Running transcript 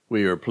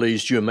We are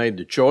pleased you made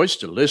the choice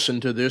to listen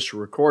to this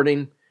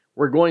recording.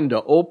 We're going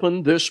to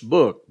open this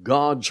book,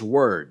 God's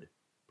Word.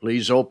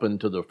 Please open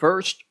to the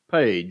first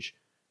page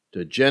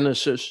to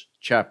Genesis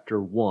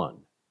chapter 1.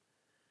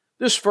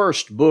 This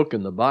first book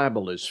in the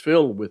Bible is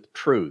filled with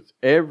truth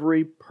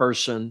every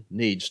person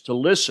needs to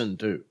listen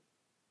to,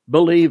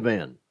 believe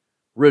in,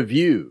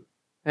 review,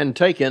 and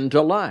take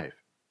into life.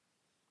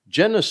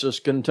 Genesis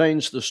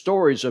contains the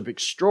stories of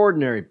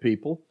extraordinary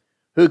people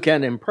who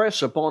can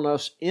impress upon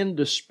us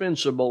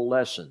indispensable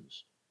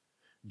lessons.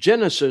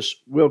 Genesis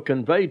will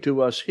convey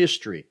to us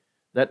history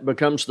that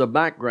becomes the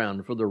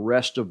background for the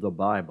rest of the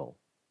Bible.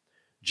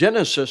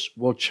 Genesis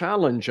will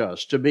challenge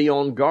us to be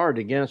on guard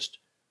against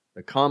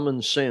the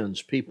common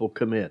sins people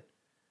commit,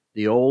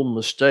 the old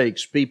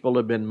mistakes people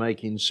have been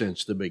making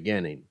since the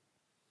beginning.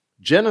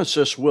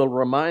 Genesis will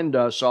remind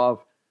us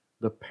of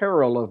the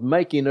peril of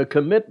making a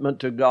commitment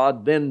to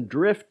God, then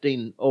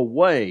drifting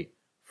away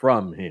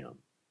from Him.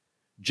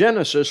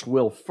 Genesis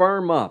will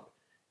firm up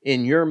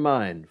in your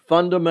mind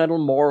fundamental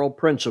moral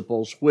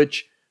principles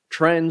which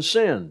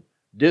transcend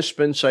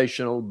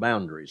dispensational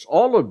boundaries.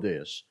 All of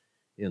this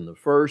in the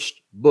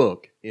first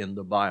book in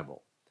the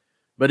Bible.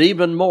 But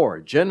even more,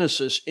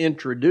 Genesis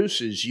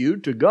introduces you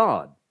to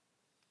God,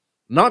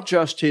 not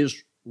just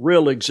His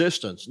real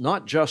existence,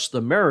 not just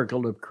the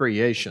miracle of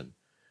creation,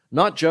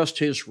 not just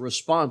His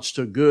response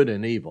to good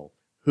and evil,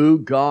 who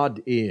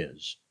God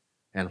is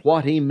and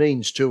what He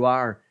means to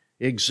our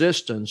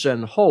existence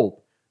and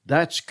hope.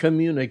 That's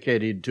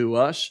communicated to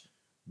us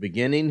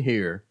beginning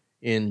here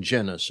in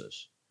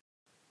Genesis.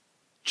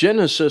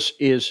 Genesis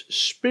is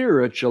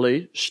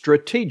spiritually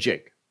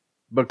strategic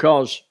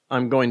because,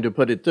 I'm going to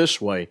put it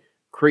this way,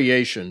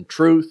 creation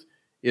truth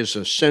is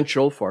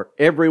essential for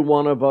every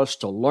one of us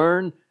to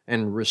learn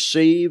and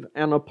receive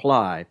and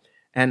apply,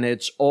 and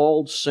it's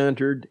all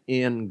centered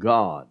in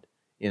God,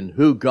 in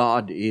who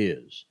God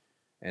is,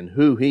 and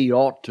who He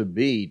ought to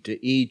be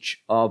to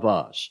each of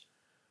us.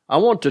 I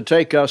want to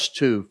take us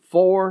to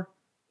 4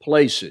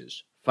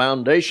 places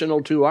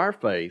foundational to our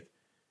faith,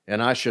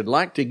 and I should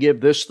like to give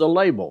this the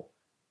label,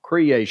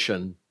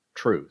 creation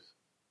truth.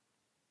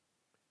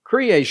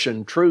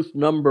 Creation truth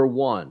number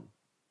 1.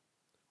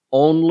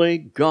 Only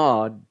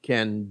God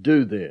can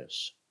do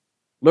this.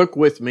 Look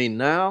with me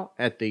now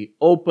at the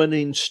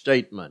opening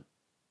statement.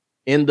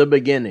 In the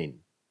beginning,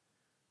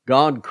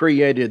 God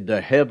created the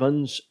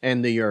heavens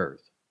and the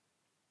earth.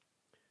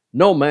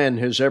 No man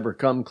has ever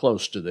come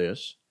close to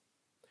this.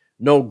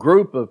 No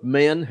group of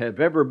men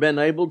have ever been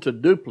able to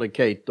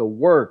duplicate the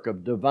work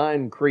of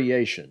divine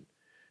creation.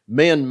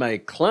 Men may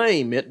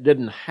claim it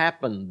didn't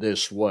happen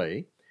this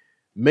way.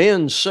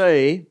 Men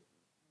say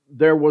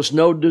there was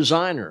no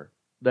designer,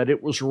 that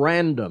it was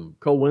random,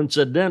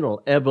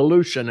 coincidental,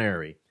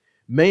 evolutionary.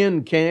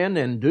 Men can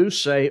and do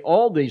say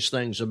all these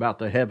things about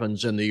the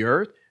heavens and the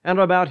earth and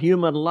about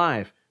human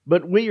life,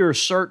 but we are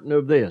certain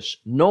of this: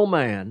 no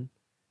man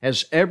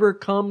has ever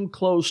come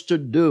close to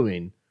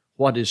doing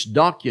what is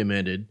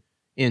documented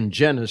in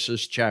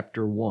Genesis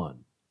chapter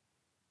 1.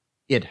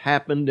 It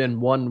happened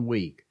in 1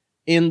 week,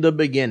 in the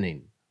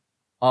beginning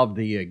of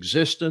the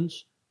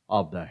existence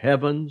of the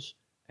heavens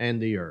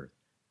and the earth.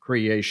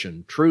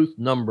 Creation truth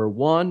number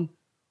 1,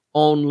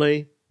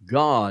 only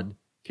God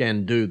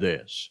can do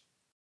this.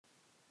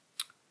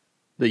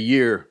 The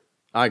year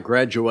I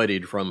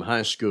graduated from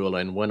high school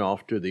and went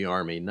off to the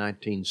Army,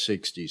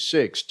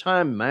 1966,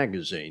 Time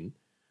magazine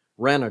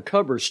ran a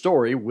cover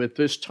story with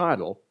this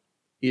title,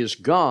 Is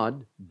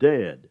God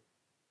Dead?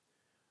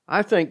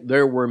 I think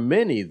there were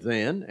many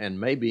then, and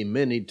maybe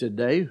many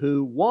today,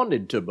 who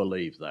wanted to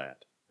believe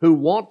that, who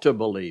want to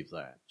believe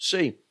that.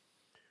 See,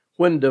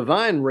 when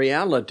divine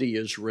reality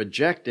is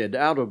rejected,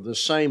 out of the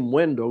same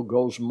window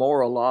goes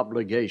moral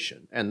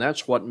obligation, and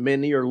that's what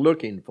many are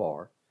looking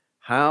for,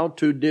 how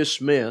to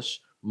dismiss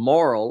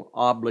moral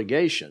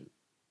obligation.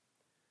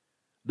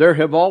 There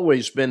have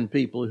always been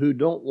people who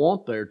don't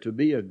want there to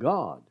be a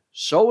God,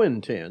 so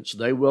intense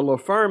they will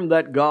affirm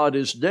that God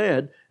is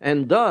dead,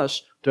 and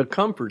thus to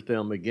comfort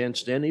them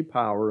against any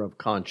power of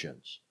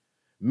conscience.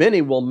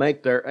 Many will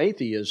make their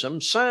atheism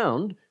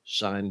sound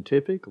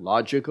scientific,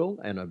 logical,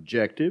 and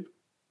objective,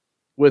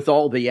 with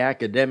all the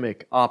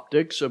academic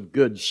optics of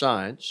good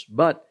science,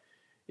 but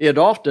it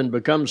often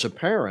becomes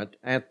apparent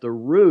at the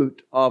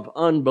root of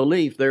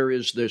unbelief there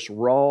is this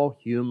raw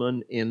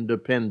human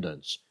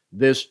independence,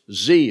 this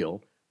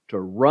zeal to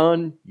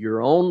run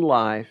your own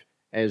life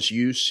as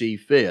you see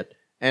fit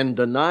and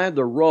deny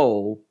the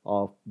role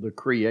of the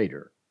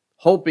Creator,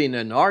 hoping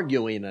and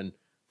arguing and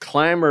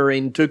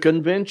clamoring to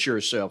convince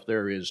yourself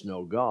there is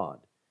no God.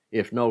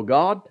 If no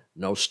God,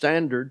 no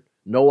standard,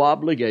 no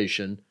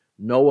obligation,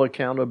 no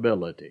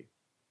accountability.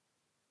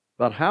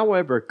 But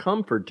however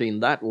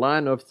comforting that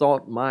line of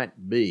thought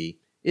might be,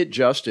 it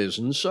just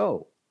isn't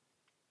so.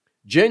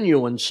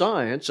 Genuine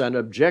science and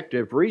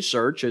objective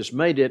research has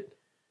made it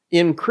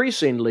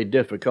increasingly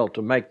difficult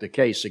to make the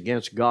case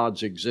against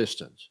God's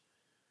existence.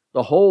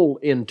 The whole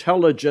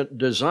intelligent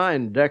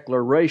design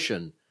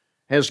declaration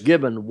has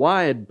given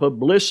wide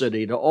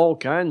publicity to all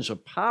kinds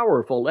of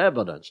powerful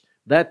evidence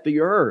that the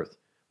earth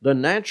the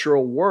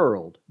natural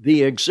world,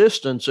 the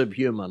existence of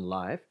human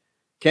life,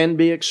 can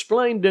be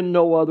explained in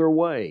no other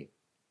way.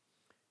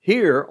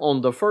 Here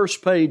on the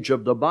first page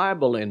of the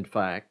Bible, in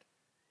fact,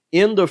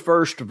 in the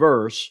first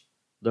verse,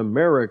 the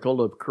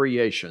miracle of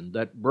creation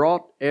that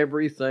brought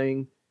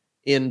everything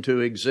into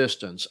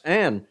existence.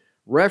 And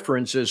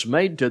reference is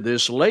made to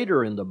this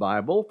later in the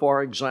Bible.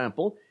 For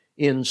example,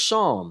 in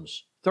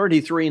Psalms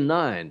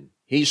 33:9,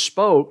 He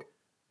spoke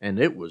and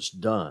it was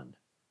done.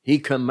 He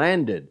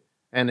commanded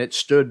and it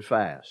stood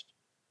fast.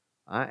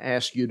 I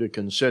ask you to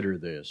consider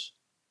this.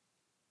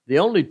 The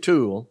only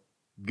tool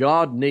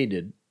God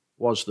needed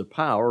was the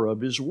power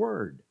of His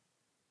Word.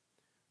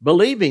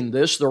 Believing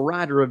this, the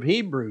writer of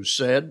Hebrews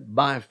said,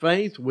 "By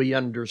faith we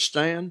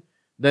understand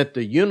that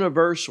the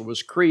universe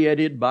was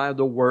created by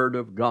the Word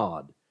of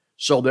God,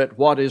 so that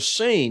what is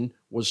seen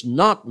was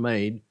not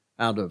made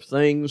out of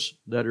things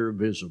that are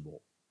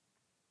visible."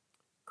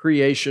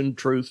 Creation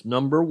truth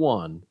number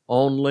one,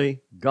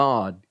 only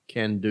God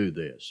can do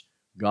this.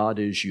 God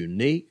is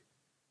unique,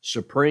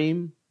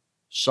 supreme,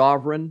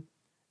 sovereign,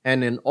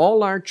 and in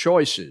all our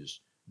choices,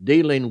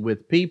 dealing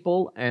with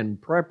people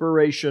and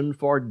preparation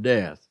for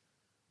death,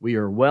 we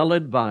are well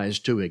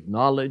advised to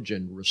acknowledge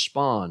and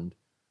respond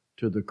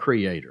to the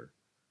Creator.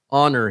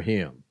 Honor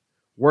Him,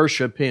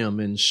 worship Him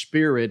in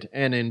spirit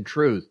and in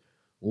truth,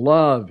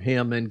 love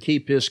Him and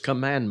keep His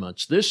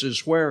commandments. This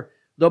is where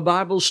the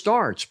Bible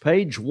starts,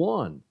 page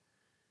 1.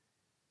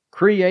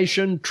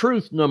 Creation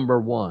truth number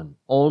 1,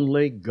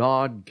 only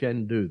God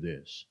can do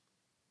this.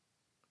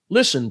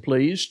 Listen,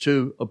 please,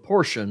 to a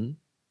portion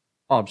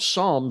of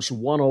Psalms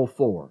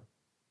 104.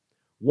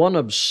 One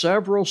of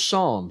several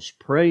psalms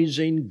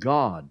praising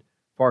God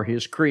for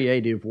His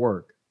creative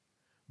work.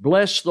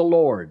 Bless the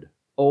Lord,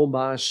 O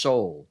my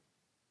soul.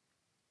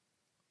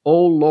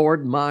 O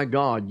Lord my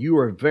God, You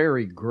are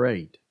very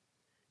great.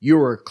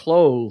 You are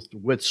clothed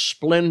with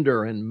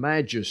splendor and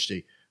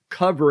majesty,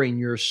 covering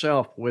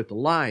Yourself with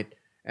light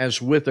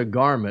as with a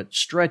garment,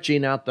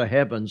 stretching out the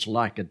heavens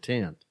like a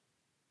tent.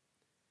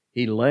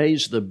 He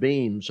lays the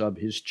beams of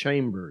His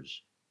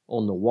chambers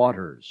on the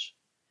waters.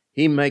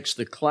 He makes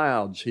the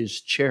clouds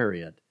His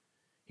chariot.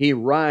 He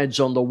rides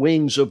on the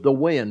wings of the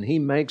wind. He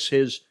makes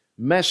His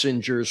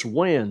messengers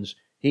winds.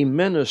 He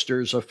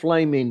ministers a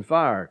flaming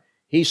fire.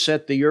 He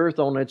set the earth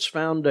on its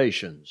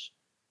foundations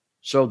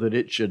so that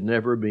it should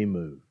never be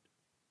moved.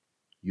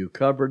 You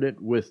covered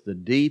it with the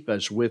deep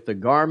as with a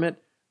garment.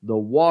 The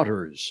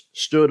waters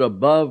stood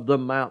above the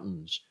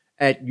mountains.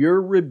 At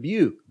Your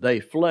rebuke they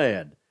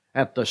fled.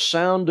 At the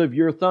sound of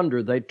Your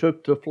thunder they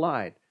took to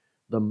flight.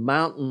 The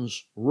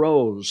mountains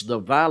rose, the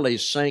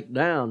valleys sank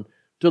down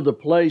to the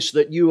place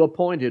that You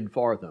appointed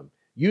for them.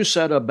 You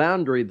set a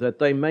boundary that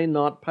they may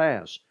not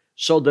pass,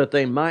 so that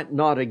they might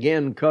not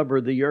again cover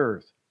the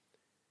earth.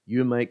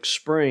 You make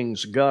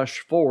springs gush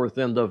forth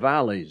in the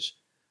valleys.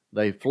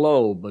 They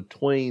flow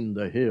between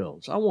the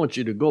hills. I want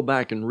you to go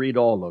back and read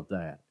all of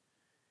that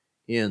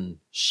in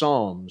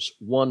Psalms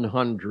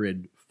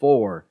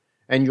 104,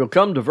 and you'll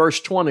come to verse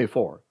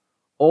 24.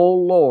 O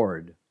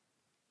Lord,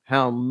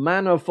 how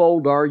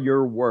manifold are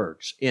Your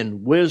works.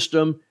 In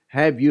wisdom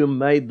have You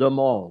made them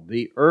all.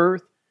 The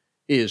earth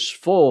is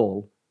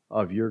full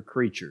of Your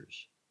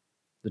creatures.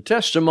 The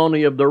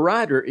testimony of the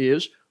writer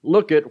is,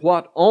 look at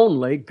what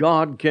only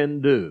God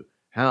can do.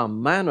 How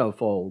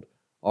manifold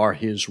are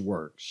His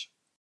works.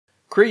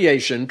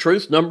 Creation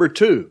truth number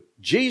 2.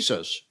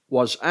 Jesus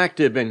was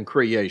active in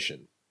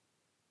creation.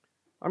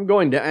 I'm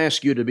going to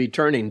ask you to be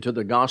turning to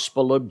the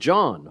Gospel of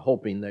John,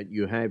 hoping that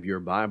you have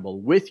your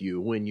Bible with you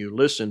when you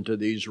listen to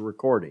these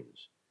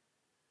recordings.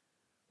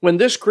 When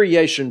this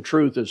creation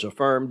truth is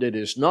affirmed, it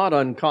is not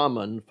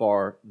uncommon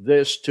for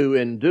this to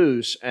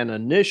induce an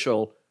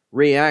initial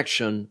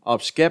reaction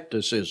of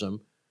skepticism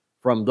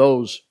from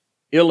those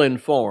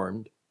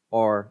ill-informed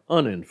or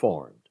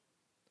uninformed.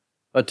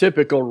 A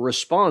typical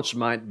response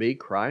might be,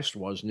 Christ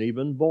wasn't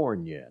even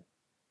born yet.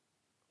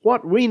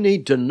 What we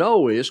need to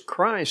know is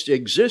Christ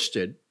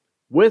existed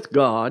with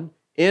God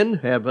in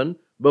heaven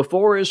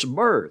before His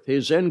birth,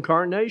 His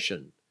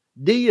incarnation,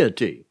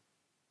 deity.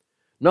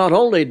 Not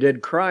only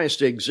did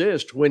Christ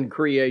exist when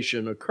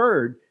creation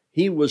occurred,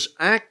 He was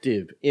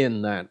active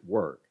in that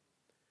work.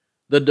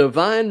 The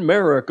divine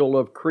miracle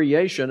of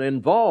creation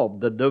involved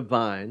the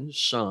divine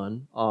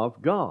Son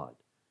of God.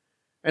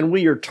 And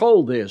we are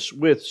told this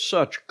with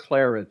such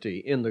clarity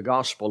in the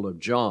Gospel of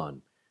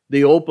John,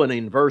 the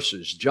opening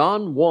verses,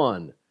 John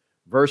 1,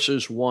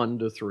 verses 1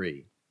 to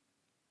 3.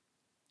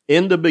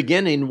 In the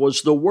beginning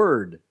was the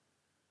Word,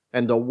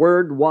 and the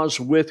Word was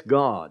with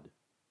God,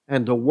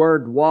 and the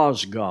Word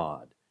was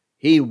God.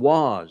 He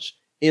was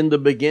in the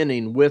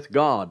beginning with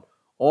God.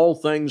 All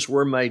things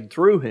were made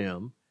through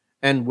Him,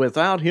 and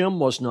without Him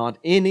was not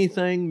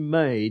anything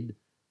made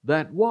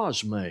that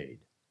was made.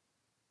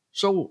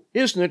 So,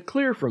 isn't it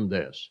clear from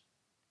this?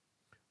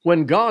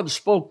 When God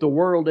spoke the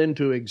world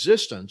into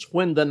existence,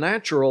 when the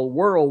natural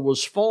world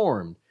was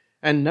formed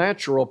and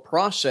natural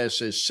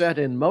processes set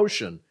in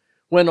motion,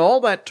 when all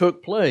that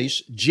took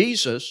place,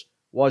 Jesus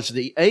was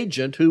the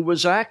agent who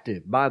was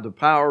active by the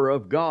power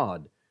of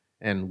God,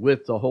 and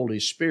with the Holy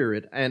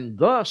Spirit. And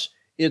thus,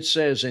 it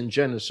says in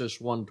Genesis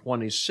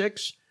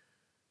 1:26,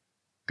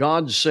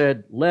 God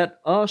said, "Let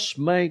us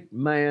make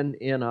man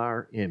in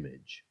our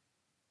image."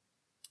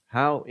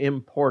 How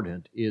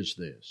important is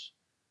this?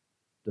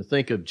 To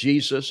think of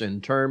Jesus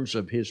in terms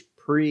of his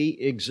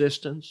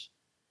pre-existence,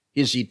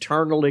 his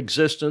eternal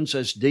existence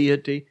as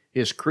deity,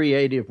 his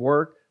creative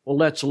work. Well,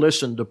 let's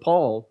listen to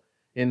Paul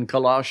in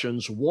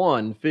Colossians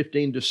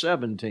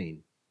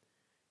 1:15-17.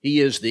 He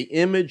is the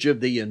image of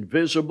the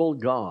invisible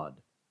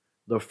God,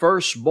 the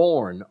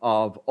firstborn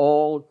of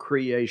all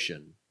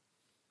creation.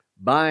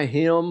 By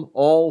him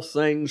all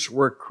things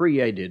were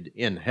created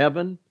in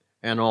heaven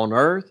and on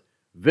earth,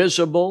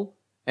 visible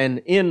and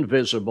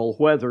invisible,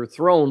 whether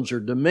thrones or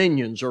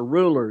dominions or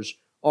rulers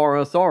or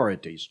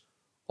authorities.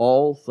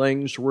 All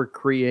things were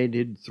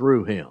created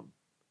through him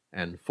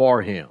and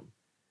for him,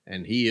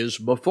 and he is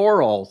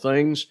before all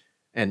things,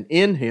 and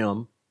in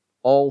him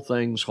all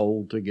things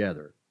hold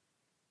together.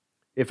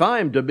 If I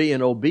am to be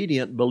an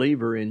obedient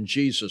believer in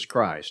Jesus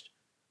Christ,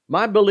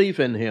 my belief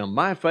in him,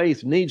 my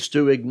faith needs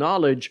to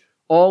acknowledge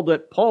all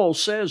that Paul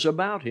says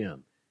about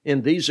him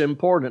in these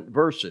important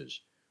verses,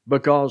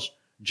 because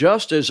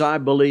just as I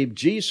believe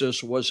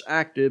Jesus was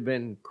active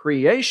in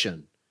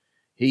creation,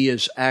 he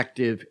is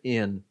active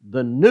in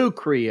the new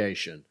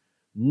creation,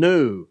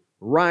 new,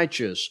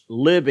 righteous,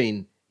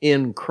 living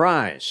in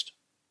Christ.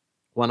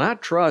 When I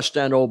trust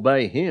and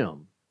obey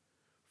him,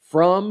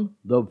 from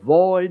the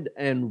void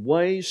and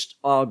waste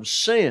of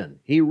sin,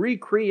 he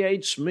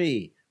recreates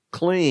me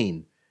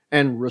clean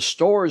and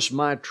restores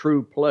my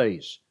true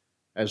place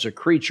as a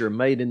creature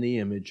made in the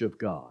image of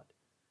God.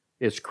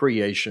 It's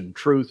creation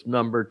truth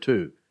number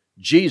 2.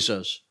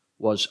 Jesus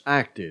was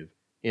active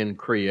in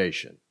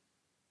creation.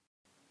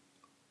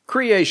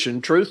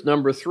 Creation truth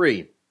number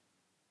 3.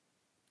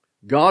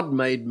 God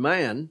made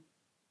man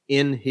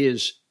in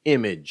his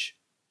image.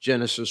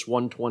 Genesis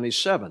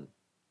 1:27.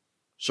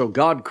 So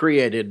God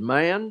created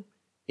man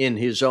in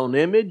his own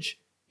image.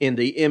 In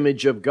the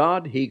image of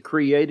God, he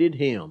created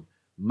him.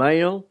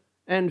 Male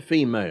and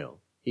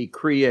female, he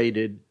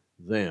created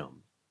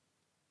them.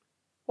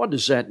 What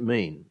does that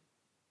mean?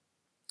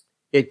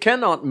 It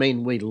cannot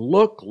mean we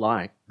look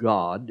like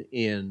God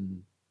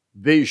in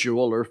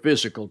visual or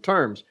physical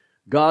terms.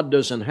 God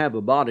doesn't have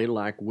a body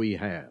like we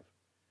have.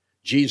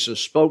 Jesus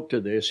spoke to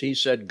this. He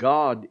said,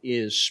 God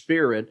is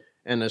spirit,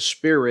 and a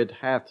spirit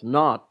hath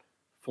not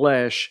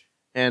flesh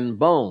and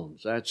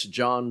bones. That's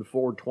John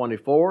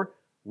 4:24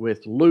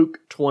 with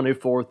Luke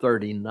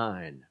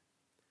 24:39.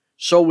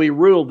 So we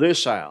rule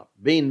this out.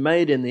 Being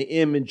made in the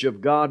image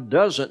of God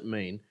doesn't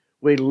mean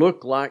we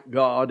look like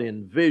God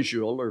in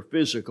visual or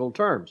physical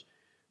terms.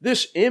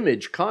 This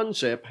image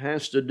concept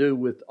has to do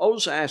with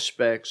those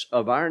aspects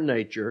of our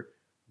nature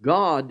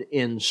God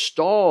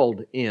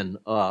installed in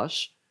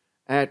us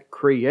at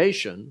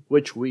creation,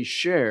 which we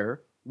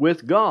share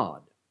with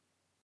God.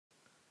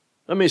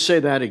 Let me say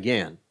that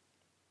again.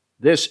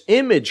 This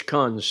image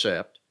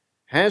concept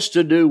has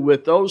to do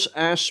with those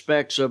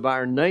aspects of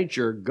our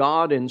nature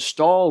God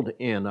installed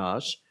in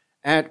us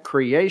at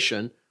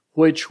creation,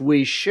 which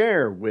we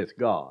share with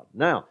God.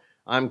 Now,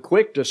 I'm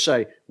quick to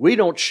say we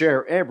don't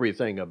share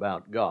everything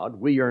about God.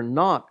 We are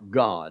not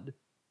God.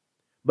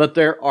 But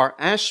there are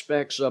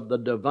aspects of the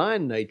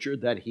divine nature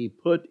that he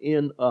put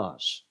in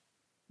us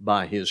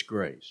by his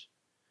grace.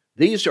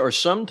 These are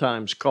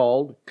sometimes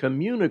called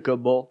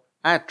communicable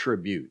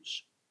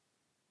attributes.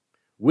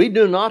 We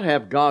do not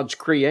have God's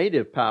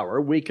creative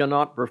power. We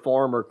cannot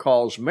perform or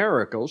cause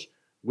miracles.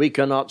 We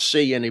cannot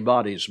see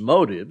anybody's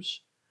motives.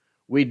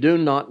 We do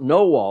not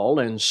know all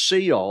and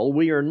see all.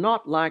 We are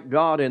not like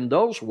God in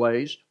those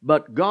ways,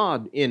 but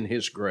God, in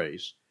his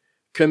grace,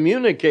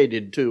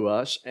 communicated to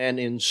us and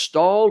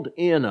installed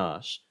in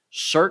us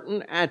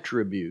certain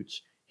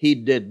attributes he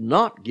did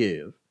not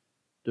give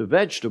to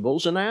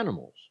vegetables and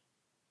animals.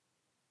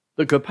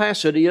 The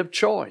capacity of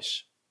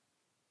choice,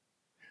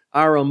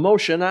 our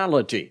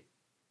emotionality,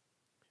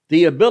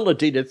 the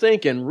ability to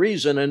think and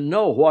reason and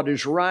know what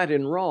is right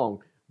and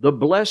wrong, the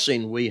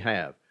blessing we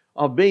have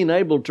of being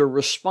able to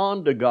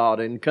respond to God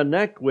and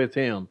connect with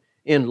him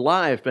in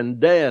life and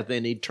death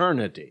and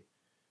eternity.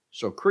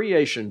 So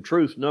creation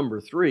truth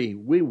number 3,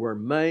 we were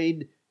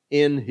made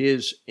in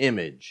his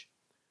image.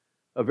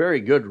 A very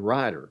good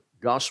writer,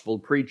 gospel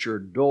preacher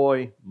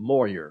Doy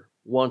Moyer,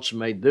 once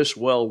made this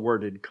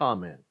well-worded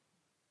comment.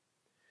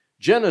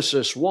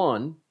 Genesis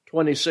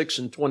 1:26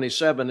 and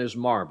 27 is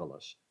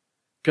marvelous.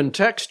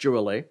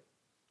 Contextually,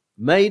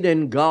 made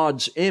in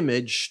God's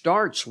image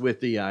starts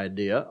with the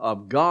idea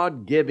of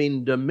God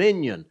giving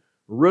dominion,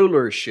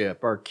 rulership,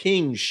 or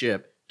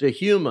kingship to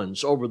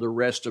humans over the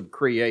rest of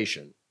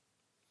creation.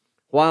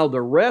 While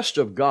the rest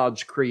of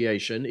God's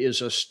creation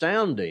is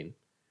astounding,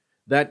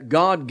 that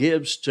God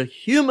gives to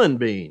human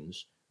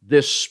beings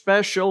this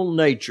special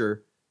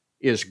nature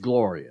is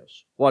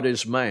glorious. What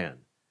is man?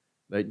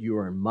 That you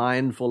are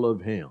mindful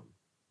of him.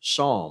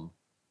 Psalm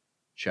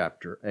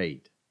chapter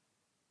 8.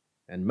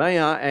 And may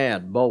I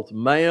add, both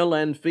male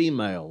and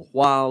female,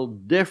 while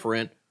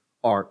different,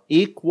 are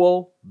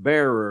equal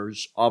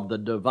bearers of the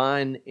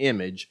divine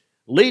image,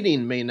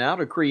 leading me now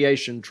to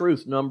creation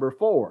truth number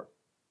 4.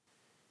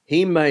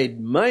 He made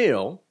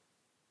male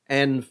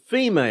and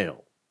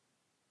female.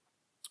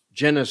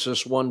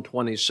 Genesis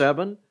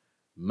 1:27,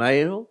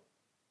 male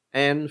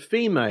and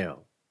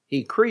female.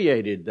 He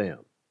created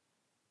them.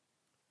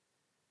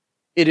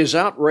 It is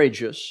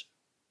outrageous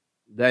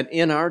that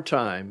in our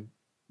time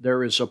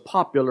there is a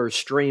popular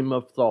stream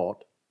of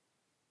thought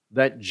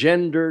that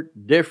gender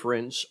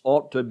difference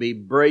ought to be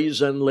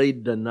brazenly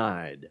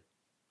denied.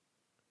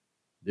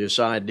 This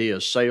idea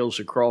sails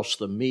across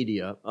the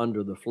media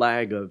under the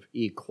flag of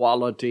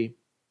equality,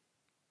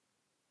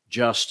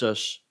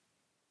 justice,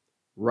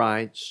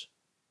 rights.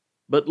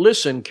 But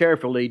listen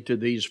carefully to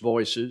these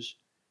voices.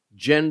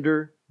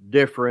 Gender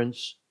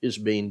difference is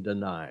being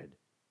denied.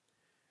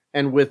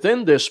 And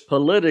within this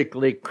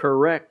politically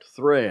correct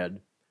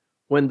thread,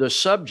 when the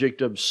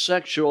subject of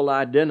sexual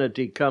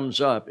identity comes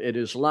up, it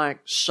is like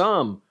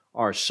some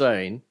are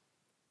saying,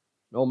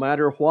 no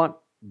matter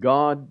what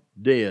God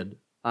did,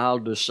 I'll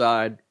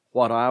decide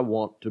what I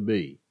want to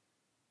be.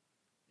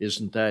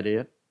 Isn't that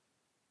it?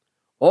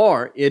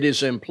 Or it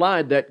is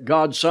implied that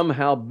God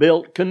somehow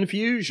built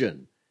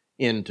confusion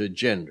into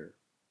gender.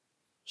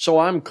 So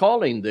I'm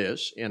calling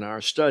this, in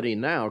our study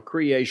now,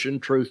 creation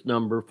truth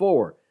number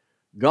 4.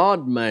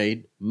 God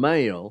made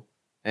male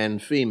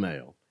and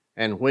female.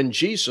 And when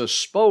Jesus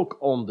spoke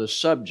on the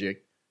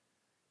subject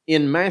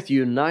in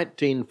Matthew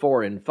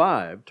 19:4 and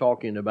 5,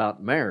 talking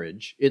about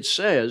marriage, it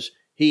says,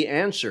 He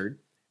answered,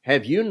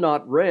 Have you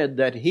not read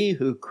that He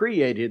who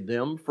created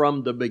them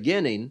from the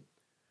beginning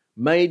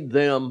made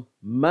them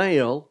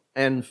male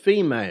and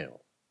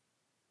female,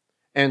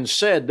 and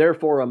said,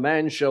 Therefore a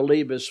man shall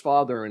leave his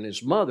father and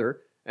his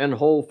mother, and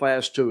hold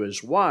fast to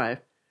his wife,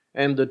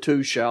 and the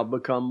two shall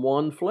become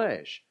one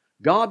flesh.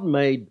 God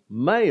made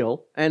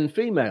male and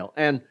female,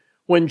 and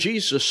when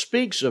Jesus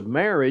speaks of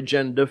marriage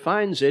and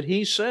defines it,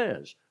 He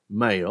says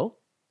male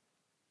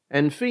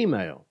and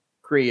female.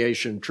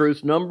 Creation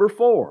truth number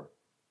 4.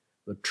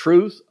 The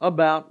truth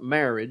about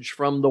marriage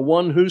from the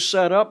one who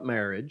set up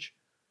marriage,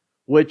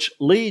 which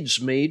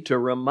leads me to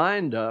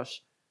remind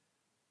us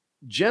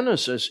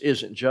Genesis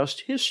isn't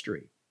just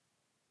history.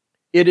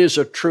 It is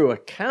a true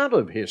account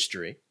of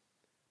history,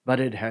 but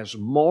it has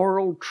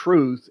moral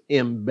truth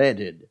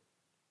embedded.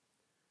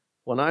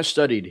 When I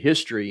studied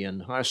history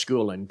in high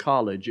school and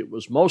college, it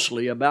was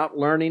mostly about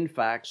learning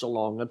facts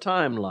along a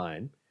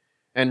timeline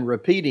and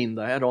repeating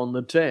that on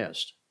the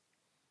test.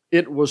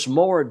 It was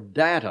more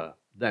data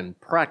than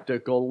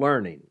practical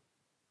learning.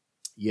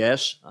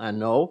 Yes, I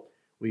know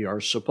we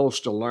are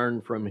supposed to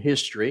learn from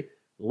history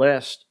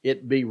lest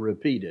it be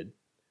repeated,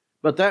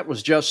 but that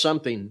was just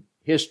something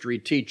history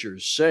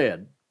teachers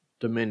said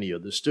to many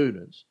of the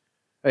students.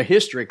 A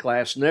history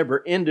class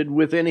never ended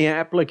with any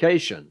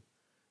application,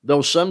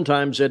 though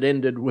sometimes it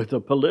ended with a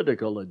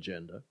political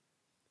agenda.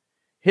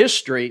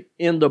 History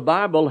in the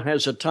Bible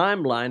has a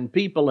timeline,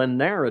 people and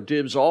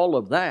narratives, all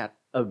of that,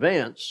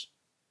 events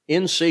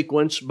in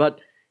sequence, but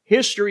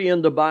history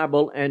in the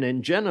Bible and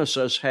in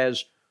Genesis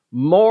has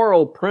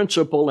moral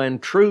principle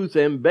and truth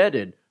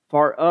embedded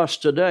for us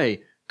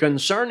today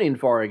concerning,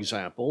 for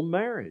example,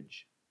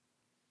 marriage.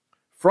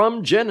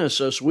 From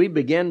Genesis, we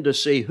begin to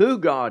see who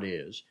God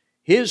is,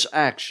 His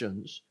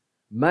actions,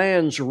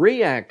 man's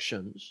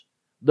reactions,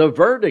 the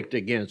verdict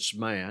against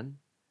man,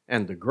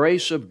 and the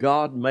grace of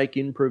God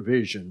making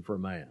provision for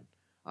man.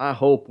 I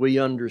hope we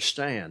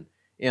understand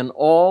in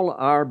all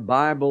our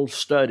Bible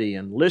study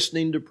and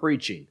listening to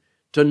preaching,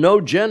 to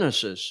know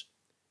Genesis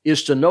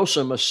is to know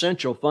some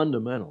essential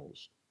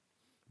fundamentals,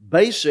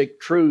 basic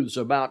truths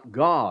about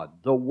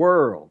God, the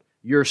world,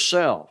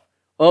 yourself,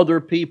 other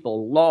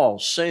people, law,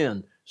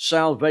 sin,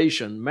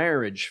 salvation,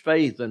 marriage,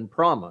 faith, and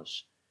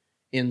promise.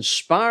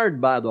 Inspired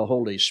by the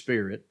Holy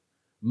Spirit,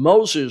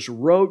 Moses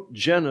wrote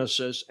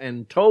Genesis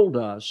and told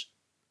us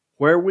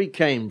where we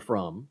came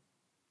from,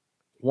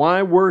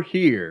 why we're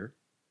here,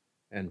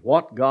 and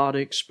what God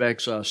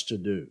expects us to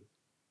do.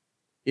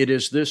 It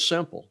is this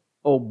simple.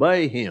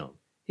 Obey Him.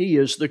 He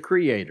is the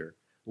Creator.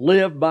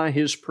 Live by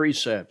His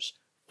precepts.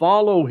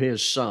 Follow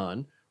His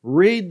Son.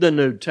 Read the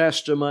New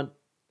Testament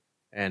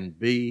and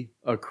be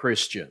a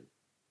Christian.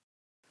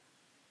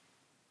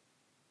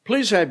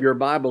 Please have your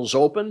Bibles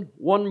open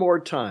one more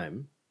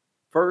time.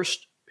 1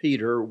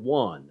 Peter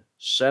 1,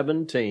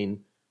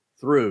 17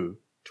 through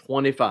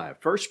 25.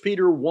 1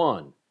 Peter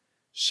 1,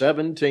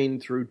 17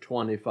 through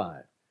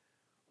 25.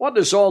 What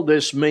does all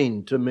this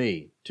mean to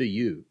me, to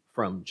you,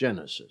 from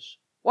Genesis?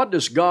 What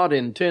does God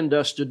intend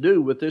us to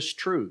do with this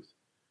truth?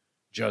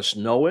 Just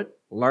know it,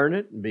 learn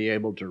it, and be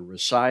able to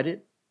recite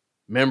it,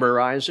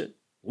 memorize it,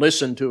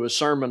 listen to a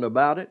sermon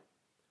about it?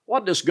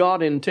 What does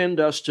God intend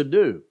us to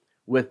do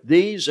with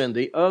these and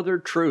the other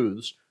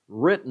truths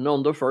written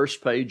on the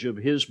first page of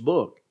His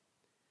book?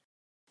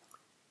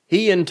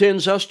 He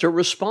intends us to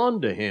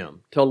respond to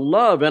Him, to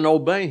love and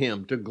obey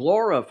Him, to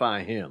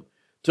glorify Him,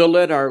 to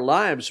let our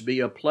lives be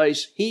a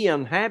place He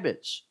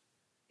inhabits,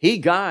 He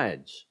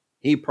guides,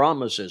 He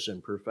promises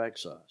and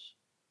perfects us.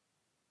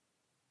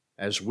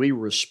 as we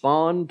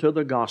respond to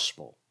the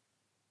gospel,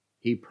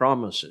 He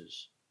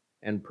promises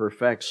and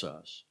perfects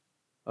us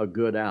a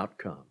good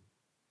outcome.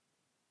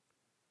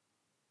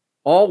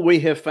 All we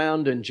have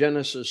found in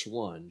Genesis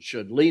 1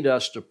 should lead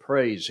us to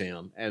praise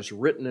Him as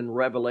written in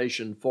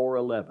Revelation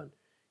 4:11.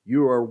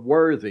 You are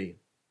worthy,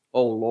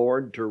 O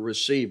Lord, to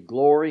receive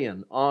glory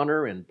and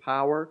honor and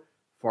power,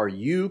 for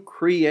you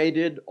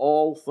created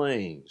all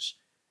things,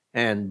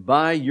 and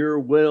by your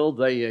will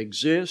they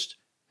exist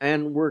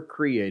and were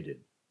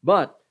created.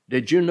 But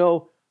did you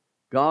know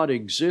God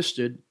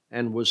existed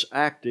and was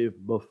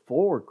active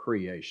before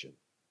creation?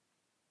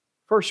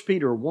 1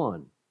 Peter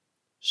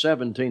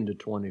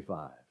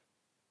 1:17-25.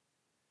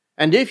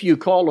 And if you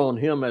call on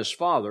Him as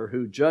Father,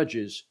 who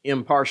judges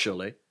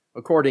impartially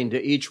according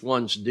to each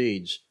one's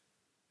deeds,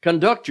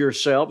 conduct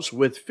yourselves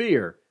with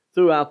fear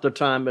throughout the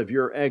time of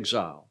your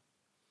exile,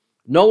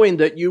 knowing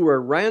that you were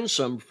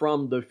ransomed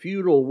from the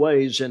futile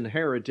ways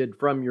inherited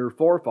from your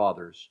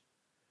forefathers,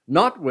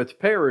 not with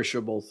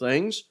perishable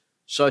things,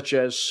 such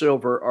as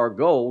silver or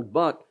gold,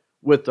 but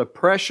with the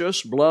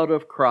precious blood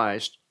of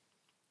Christ,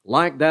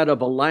 like that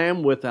of a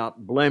lamb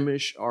without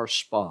blemish or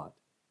spot.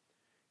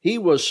 He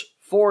was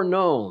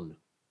foreknown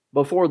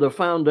before the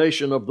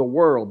foundation of the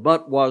world,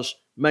 but was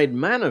made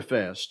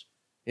manifest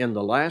in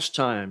the last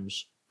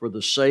times for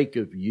the sake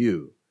of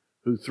you,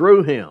 who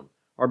through Him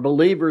are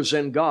believers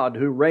in God,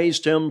 who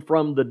raised Him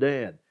from the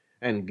dead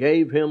and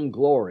gave Him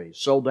glory,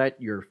 so that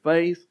your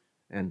faith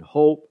and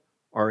hope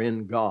are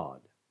in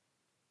God.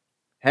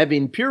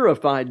 Having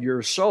purified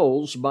your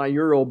souls by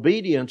your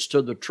obedience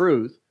to the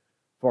truth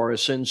for a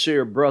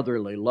sincere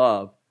brotherly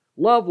love,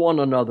 love one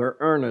another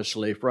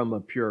earnestly from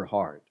a pure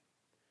heart.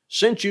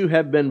 Since you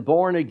have been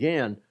born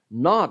again,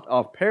 not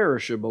of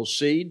perishable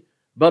seed,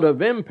 but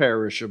of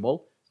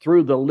imperishable,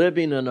 through the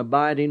living and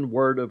abiding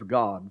Word of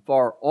God.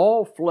 For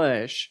all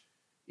flesh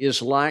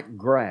is like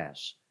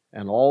grass,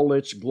 and all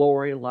its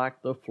glory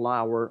like the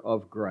flower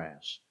of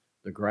grass.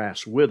 The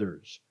grass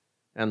withers,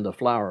 and the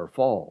flower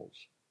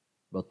falls,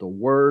 but the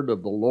word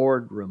of the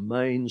Lord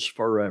remains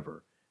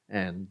forever.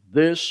 And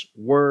this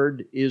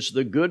word is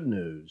the good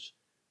news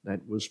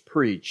that was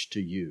preached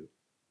to you.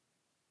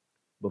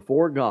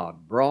 Before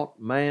God brought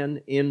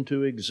man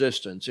into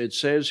existence, it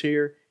says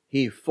here,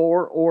 He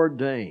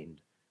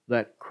foreordained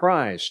that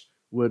Christ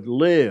would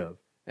live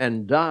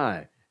and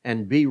die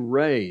and be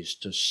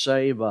raised to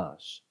save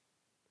us,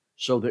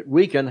 so that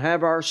we can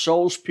have our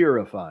souls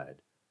purified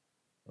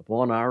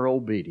upon our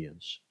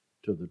obedience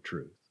to the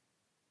truth.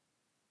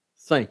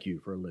 Thank you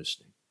for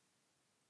listening.